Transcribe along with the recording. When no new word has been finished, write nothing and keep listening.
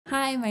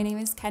Hi, my name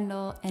is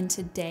Kendall, and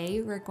today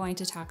we're going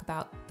to talk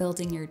about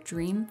building your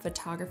dream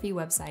photography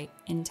website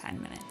in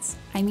 10 minutes.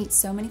 I meet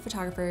so many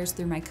photographers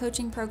through my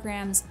coaching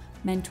programs,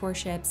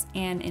 mentorships,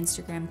 and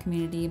Instagram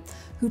community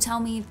who tell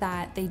me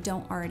that they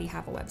don't already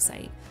have a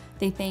website.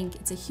 They think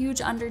it's a huge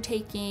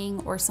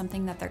undertaking or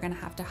something that they're gonna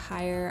have to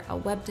hire a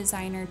web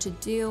designer to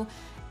do,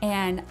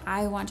 and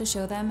I want to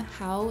show them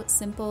how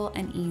simple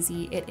and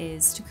easy it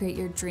is to create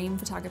your dream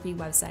photography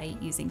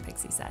website using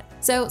Pixieset.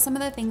 So some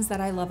of the things that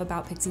I love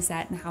about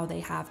Pixieset and how they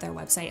have their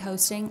website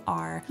hosting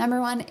are,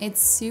 number one,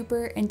 it's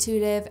super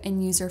intuitive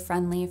and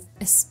user-friendly,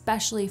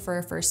 especially for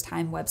a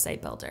first-time website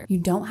builder. You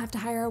don't have to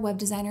hire a web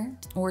designer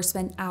or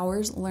spend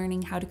hours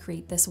learning how to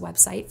create this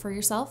website for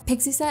yourself.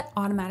 Pixieset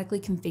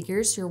automatically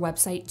configures your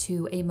website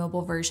to a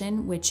mobile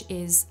version, which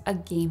is a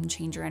game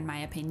changer in my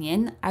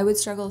opinion. I would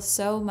struggle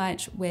so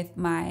much with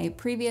my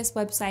previous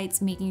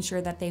websites making sure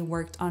that they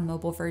worked on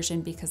mobile version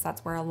because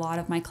that's where a lot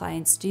of my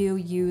clients do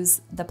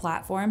use the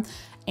platform,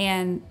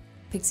 and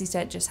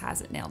Pixieset just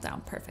has it nailed down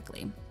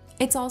perfectly.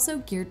 It's also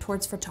geared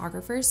towards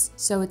photographers,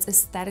 so it's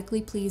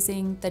aesthetically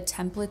pleasing, the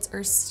templates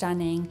are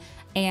stunning,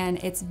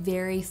 and it's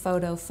very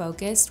photo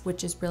focused,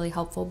 which is really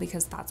helpful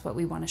because that's what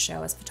we want to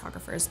show as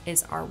photographers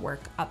is our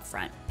work up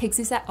front.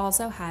 Pixieset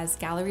also has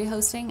gallery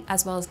hosting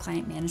as well as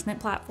client management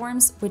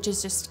platforms, which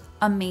is just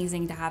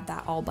amazing to have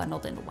that all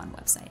bundled into one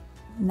website.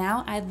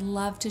 Now I'd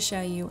love to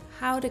show you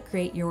how to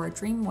create your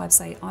dream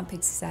website on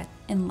Pixieset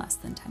in less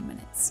than 10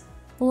 minutes.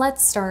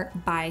 Let's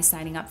start by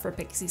signing up for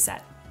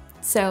Pixieset.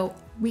 So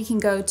we can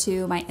go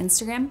to my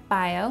Instagram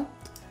bio,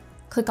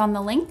 click on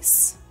the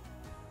links,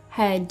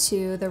 head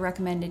to the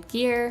recommended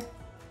gear,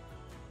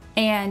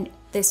 and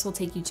this will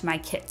take you to my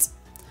kit.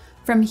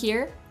 From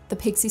here, the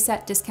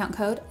Pixieset discount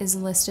code is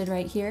listed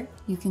right here.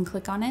 You can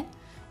click on it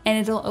and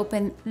it'll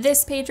open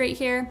this page right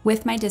here.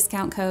 With my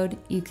discount code,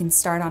 you can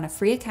start on a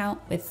free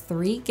account with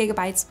 3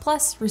 gigabytes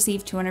plus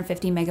receive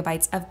 250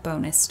 megabytes of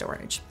bonus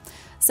storage.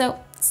 So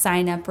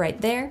sign up right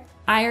there.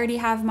 I already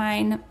have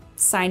mine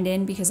signed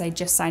in because I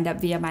just signed up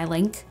via my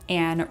link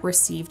and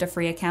received a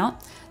free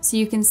account. So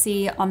you can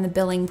see on the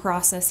billing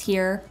process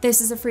here, this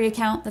is a free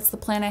account. That's the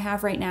plan I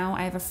have right now.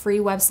 I have a free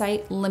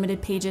website,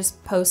 limited pages,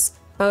 posts,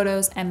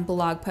 photos, and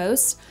blog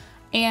posts.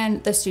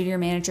 And the Studio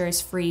Manager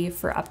is free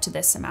for up to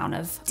this amount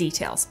of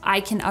details.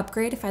 I can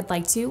upgrade if I'd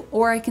like to,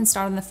 or I can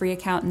start on the free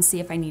account and see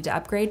if I need to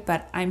upgrade,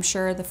 but I'm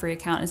sure the free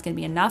account is gonna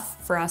be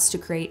enough for us to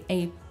create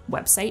a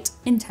website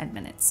in 10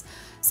 minutes.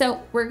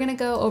 So we're gonna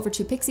go over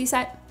to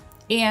Pixieset,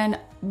 and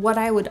what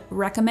I would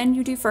recommend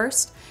you do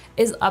first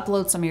is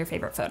upload some of your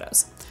favorite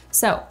photos.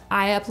 So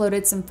I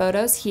uploaded some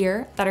photos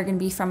here that are gonna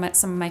be from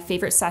some of my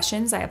favorite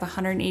sessions. I have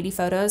 180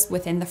 photos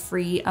within the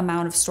free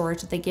amount of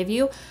storage that they give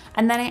you.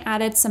 And then I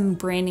added some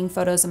branding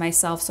photos of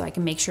myself so I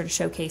can make sure to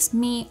showcase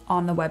me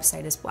on the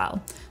website as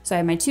well. So I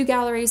have my 2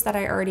 galleries that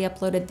I already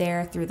uploaded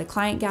there through the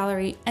client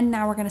gallery. And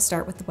now we're gonna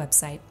start with the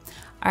website.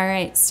 All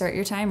right, start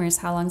your timers.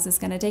 How long is this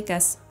gonna take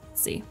us?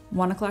 Let's see,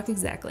 1 o'clock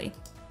exactly.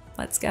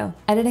 Let's go.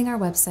 Editing our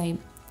website.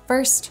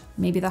 First,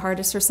 maybe the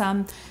hardest for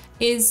some,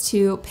 is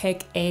to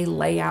pick a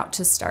layout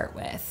to start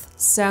with.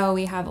 So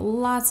we have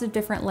lots of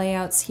different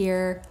layouts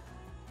here.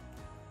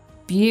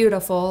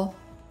 Beautiful.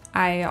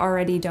 I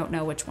already don't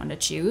know which one to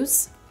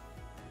choose.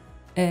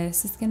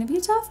 This is gonna be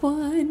a tough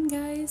one,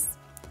 guys.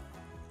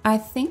 I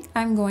think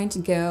I'm going to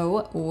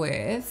go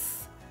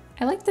with,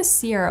 I like the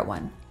Sierra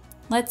one.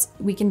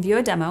 We can view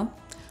a demo,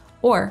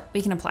 or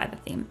we can apply the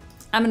theme.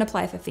 I'm gonna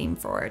apply the theme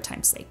for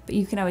time's sake, but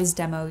you can always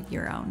demo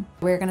your own.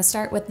 We're gonna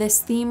start with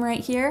this theme right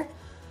here.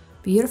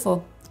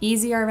 Beautiful,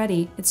 easy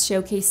already. It's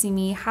showcasing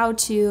me how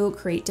to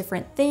create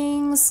different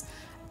things,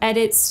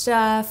 edit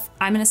stuff.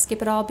 I'm gonna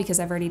skip it all because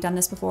I've already done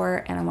this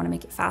before and I wanna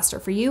make it faster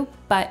for you,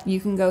 but you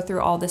can go through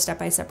all the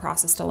step-by-step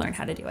process to learn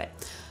how to do it.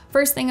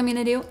 First thing I'm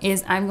gonna do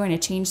is I'm going to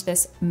change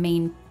this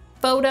main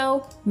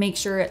photo, make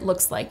sure it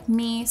looks like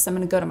me. So I'm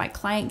gonna go to my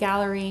client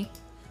gallery,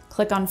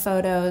 click on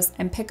photos,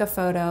 and pick a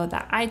photo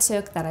that I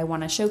took that I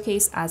want to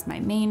showcase as my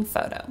main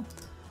photo.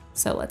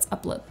 So let's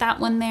upload that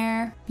one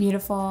there.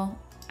 Beautiful.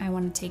 I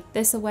want to take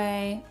this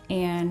away,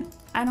 and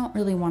I don't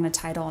really want a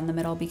title in the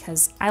middle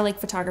because I like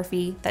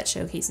photography that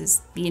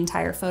showcases the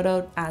entire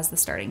photo as the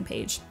starting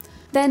page.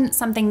 Then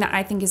something that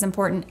I think is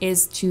important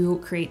is to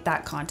create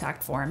that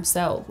contact form.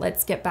 So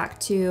let's get back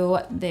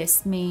to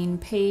this main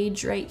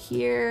page right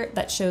here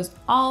that shows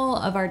all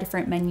of our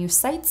different menu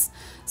sites.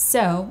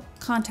 So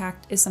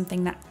contact is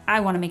something that I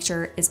want to make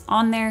sure is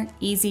on there,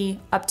 easy,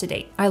 up to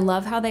date. I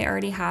love how they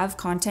already have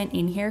content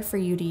in here for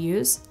you to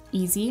use.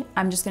 Easy.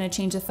 I'm just going to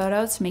change the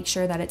photo to make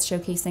sure that it's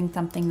showcasing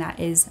something that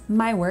is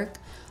my work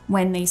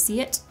when they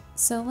see it.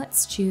 So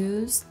let's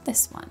choose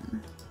this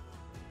one.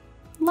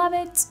 Love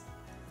it.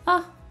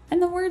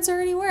 And the words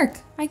already work.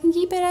 I can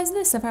keep it as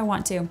this if I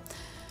want to.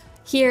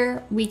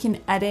 Here we can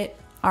edit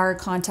our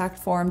contact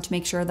form to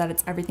make sure that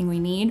it's everything we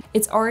need.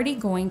 It's already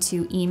going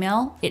to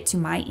email it to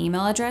my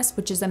email address,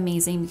 which is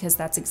amazing because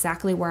that's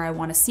exactly where I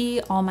want to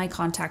see all my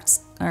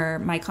contacts or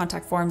my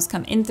contact forms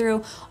come in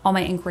through, all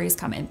my inquiries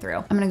come in through.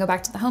 I'm gonna go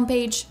back to the home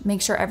page,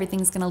 make sure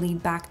everything's gonna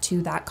lead back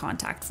to that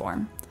contact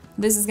form.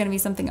 This is gonna be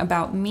something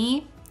about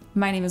me.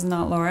 My name is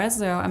not Laura,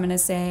 so I'm gonna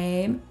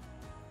say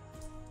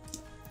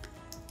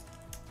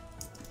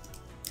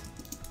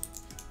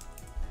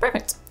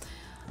perfect.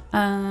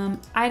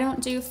 I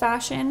don't do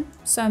fashion,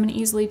 so I'm gonna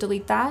easily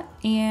delete that.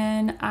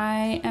 And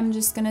I am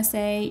just gonna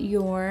say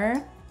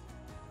your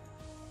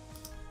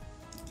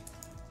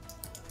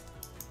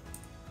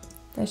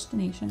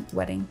destination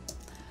wedding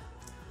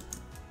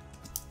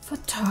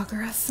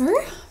photographer.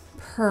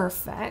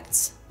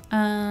 Perfect.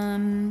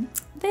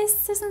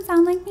 This doesn't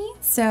sound like me,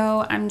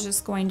 so I'm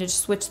just going to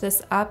switch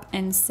this up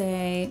and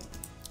say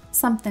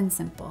something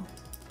simple.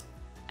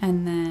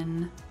 And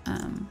then,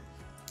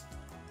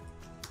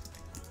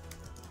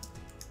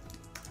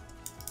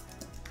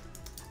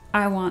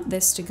 I want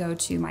this to go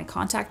to my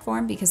contact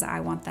form because I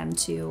want them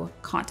to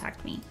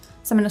contact me.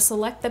 So I'm gonna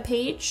select the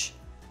page,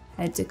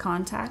 head to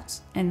contact,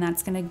 and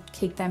that's gonna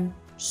take them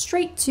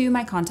straight to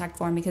my contact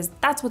form because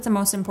that's what's the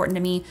most important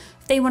to me.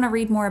 If they wanna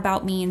read more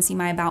about me and see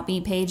my About Me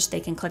page,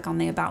 they can click on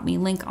the About Me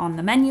link on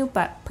the menu,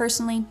 but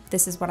personally,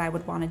 this is what I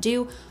would wanna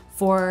do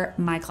for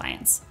my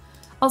clients.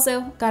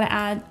 Also, gotta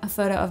add a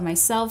photo of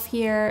myself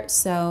here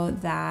so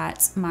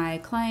that my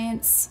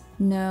clients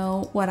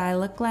know what I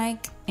look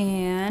like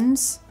and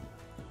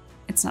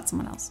it's not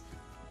someone else.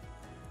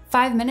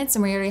 5 minutes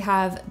and we already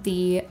have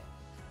the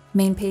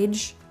main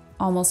page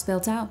almost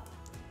built out.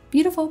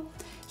 Beautiful.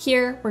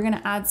 Here, we're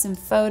gonna add some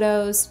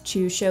photos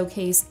to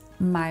showcase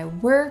my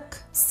work.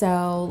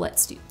 So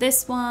let's do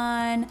this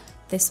one,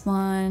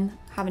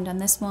 haven't done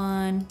this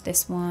one,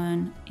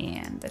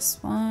 and this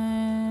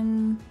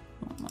one.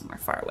 One more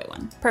far away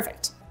one.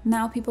 Perfect.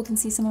 Now people can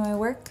see some of my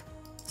work,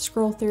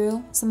 scroll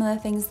through some of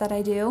the things that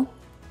I do,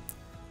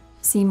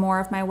 see more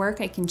of my work.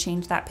 I can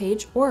change that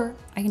page or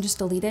I can just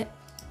delete it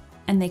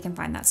and they can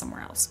find that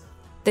somewhere else.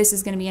 This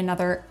is gonna be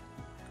another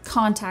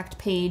contact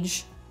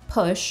page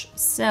push.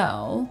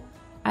 So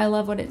I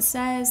love what it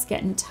says,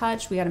 get in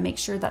touch. We gotta make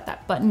sure that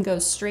that button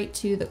goes straight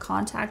to the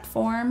contact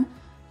form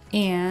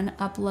and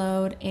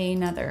upload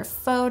another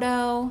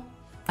photo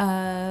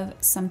of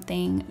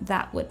something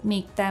that would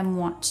make them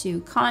want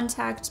to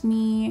contact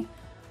me,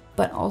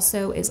 but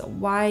also is a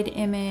wide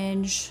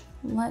image.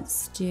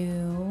 Let's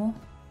do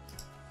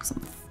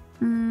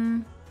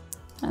some,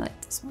 I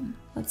like this one.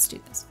 Let's do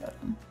this photo.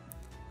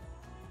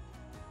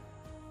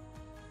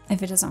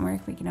 If it doesn't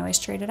work, we can always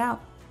trade it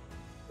out.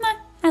 Nah,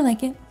 I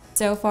like it.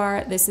 So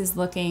far, this is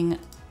looking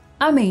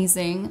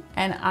amazing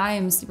and I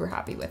am super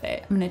happy with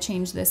it. I'm gonna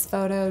change this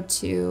photo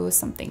to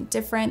something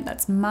different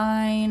that's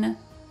mine.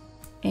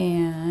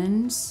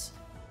 And let's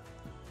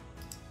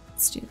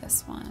do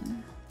this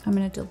one. I'm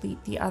gonna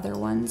delete the other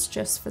ones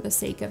just for the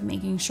sake of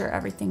making sure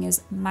everything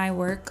is my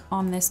work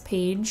on this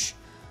page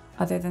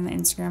other than the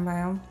Instagram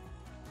bio.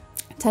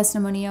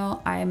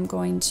 Testimonial, I'm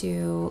going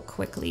to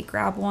quickly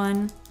grab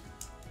one.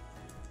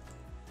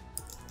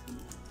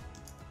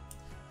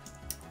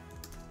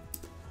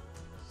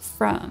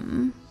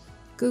 From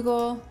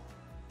Google.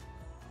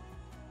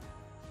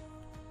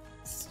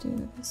 Let's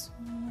do this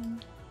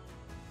one.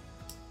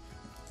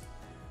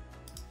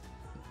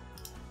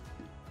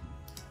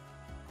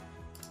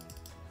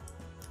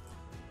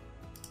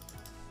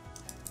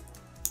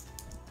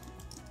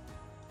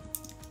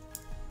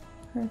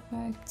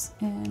 Perfect.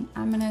 And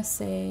I'm gonna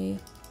say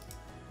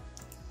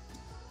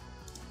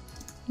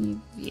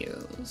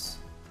reviews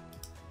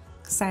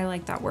because I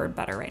like that word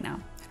better right now.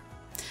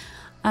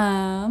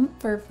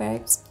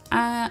 Perfect.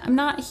 I'm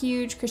not a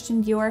huge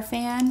Christian Dior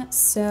fan,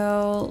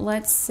 so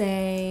let's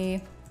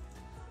say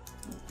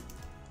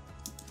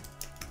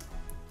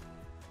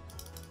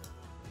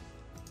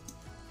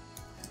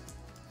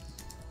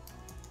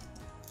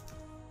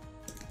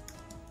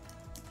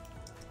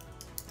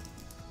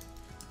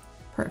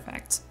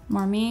perfect.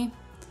 More me.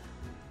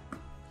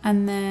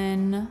 And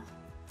then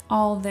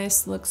all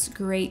this looks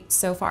great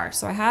so far.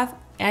 So I have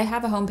a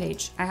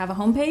homepage. I have a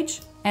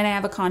homepage and I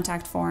have a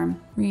contact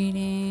form.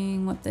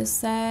 Reading what this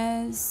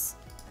says.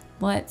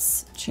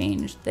 Let's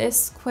change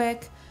this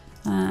quick.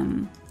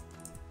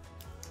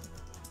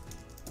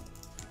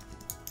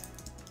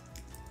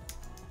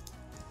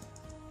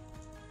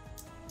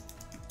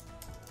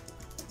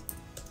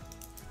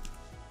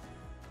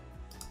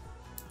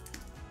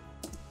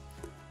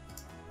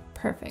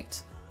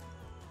 Perfect.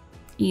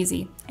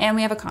 Easy. And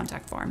we have a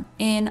contact form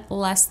in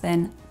less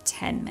than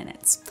 10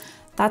 minutes.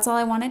 That's all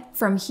I wanted.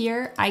 From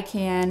here, I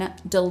can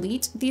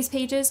delete these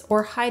pages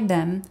or hide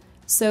them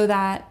so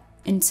that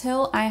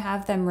until I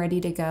have them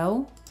ready to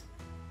go,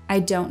 I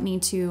don't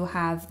need to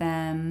have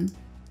them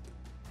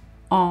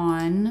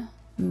on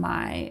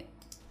my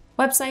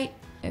website.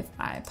 If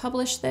I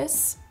publish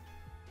this,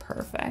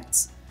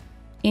 perfect,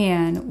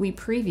 and we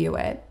preview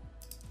it,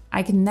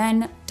 I can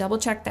then double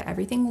check that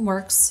everything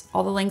works,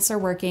 all the links are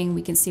working,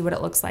 we can see what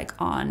it looks like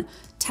on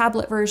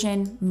tablet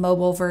version,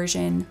 mobile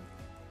version.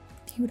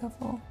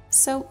 Beautiful,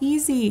 so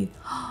easy.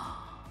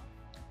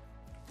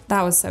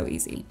 That was so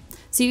easy.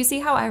 So you see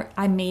how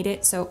I made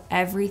it so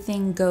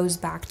everything goes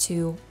back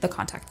to the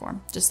contact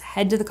form. Just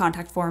head to the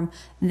contact form,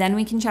 then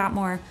we can chat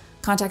more,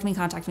 contact me,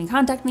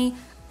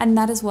 And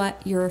that is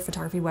what your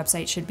photography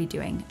website should be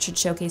doing. It should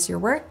showcase your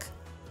work,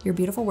 your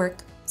beautiful work,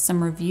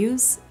 some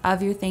reviews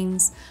of your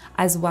things,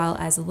 as well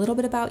as a little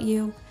bit about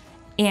you,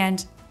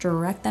 and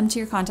direct them to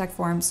your contact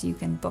form so you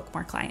can book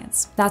more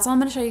clients. That's all I'm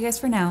gonna show you guys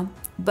for now,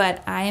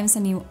 but I am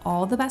sending you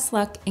all the best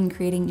luck in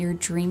creating your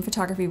dream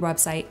photography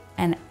website.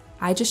 And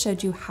I just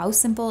showed you how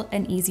simple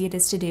and easy it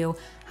is to do,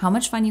 how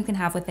much fun you can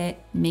have with it,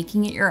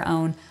 making it your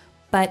own,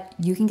 but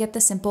you can get the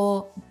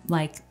simple,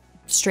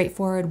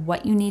 straightforward,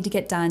 what you need to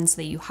get done so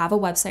that you have a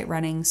website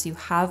running, so you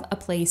have a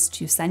place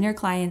to send your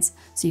clients,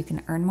 so you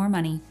can earn more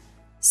money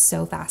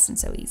so fast and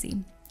so easy.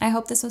 I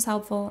hope this was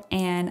helpful,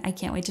 and I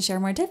can't wait to share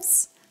more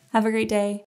tips. Have a great day.